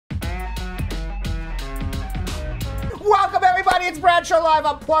everybody, it's Brad Show Live.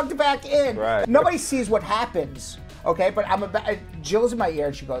 I'm plugged back in. Right. Nobody sees what happens, okay? But Jill's in my ear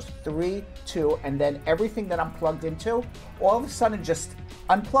and she goes 3, 2, and then everything that I'm plugged into, all of a sudden just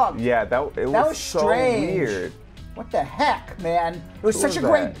unplugged. Yeah, that was so strange. weird. What the heck, man? It was Who such was a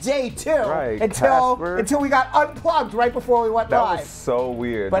great that? day too, Right, until Casper. we got unplugged right before we went That live. was so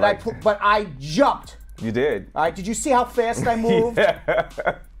weird. But like, I jumped. You did. All right, did you see how fast I moved? Yeah.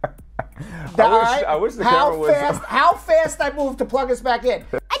 I wish the camera was. How fast I moved to plug us back in.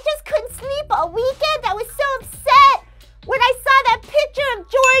 I just couldn't sleep all weekend. I was so upset when I saw that picture of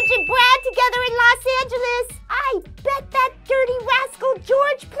George and Brad together in Los Angeles. I bet that dirty rascal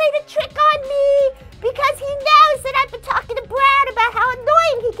George played a trick on me because he knows that I've been talking to Brad about how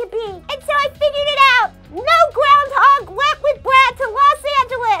annoying he could be. And so I figured it out. No groundhog went with Brad to Los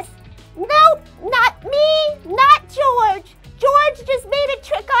Angeles. Nope, not me, not George. George just made a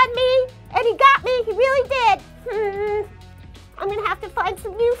trick on me, and he got me. He really did. I'm gonna have to find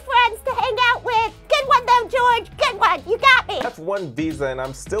some new friends to hang out with. Good one though, George. Good one. You got me. That's one visa, and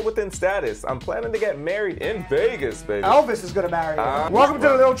I'm still within status. I'm planning to get married in Vegas, baby. Elvis is gonna marry you. Welcome to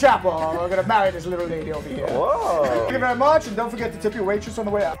the little chapel. We're gonna marry this little lady over here. Whoa. Thank you very much, and don't forget to tip your waitress on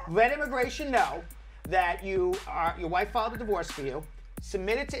the way out. Let immigration know that your wife filed a divorce for you.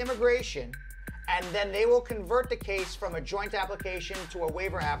 Submit it to immigration, and then they will convert the case from a joint application to a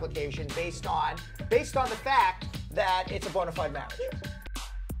waiver application based on the fact that it's a bona fide marriage.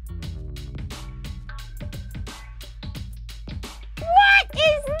 What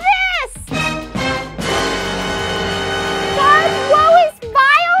is this? Darn Woe is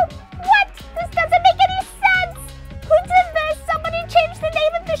vile? What? This doesn't make any sense. Who did this? Somebody changed the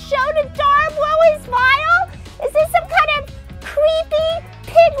name of the show to Darn Woe is vile? Is this some kind of creepy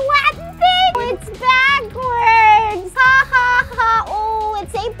pig Latin thing? It's backwards. Ha ha ha. Oh,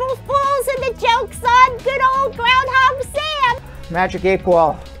 it's April Fool's and the joke's on good old Groundhog Sam. Magic 8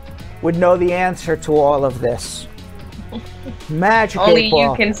 Ball would know the answer to all of this. Magic 8 Ball. Only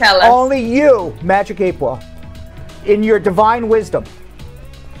you can tell us. Only you, Magic 8 Ball, in your divine wisdom,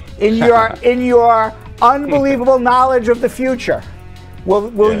 in your unbelievable knowledge of the future,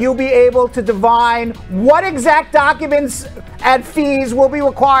 will you be able to divine what exact documents and fees will be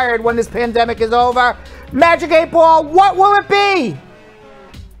required when this pandemic is over? Magic 8 Ball, what will it be?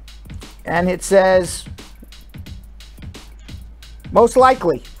 And it says, most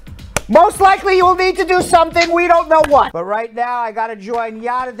likely. Most likely you will need to do something, we don't know what. But right now I gotta join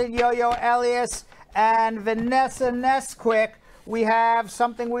Jonathan Yo-Yo Elias and Vanessa Nesquik. We have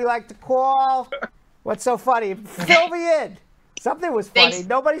something we like to call, what's so funny? Fill me in. Something was funny. Thanks.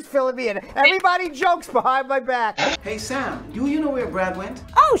 Nobody's filling me in. Everybody jokes behind my back. Hey Sam, do you know where Brad went?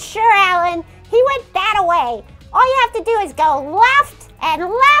 Oh, sure, Alan. He went that away. All you have to do is go left and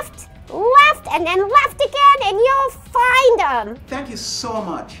left, left, and then left again, and you'll find him. Thank you so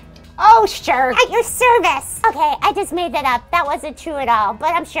much. Oh, sure. At your service. Okay, I just made that up. That wasn't true at all,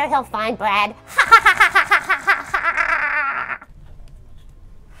 but I'm sure he'll find Brad.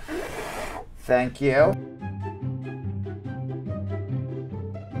 Thank you.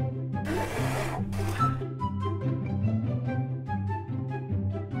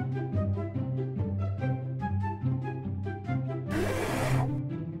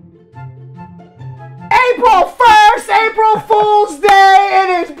 April 1st, April Fool's Day,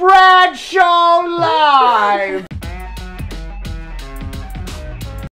 it is Brad Show Live.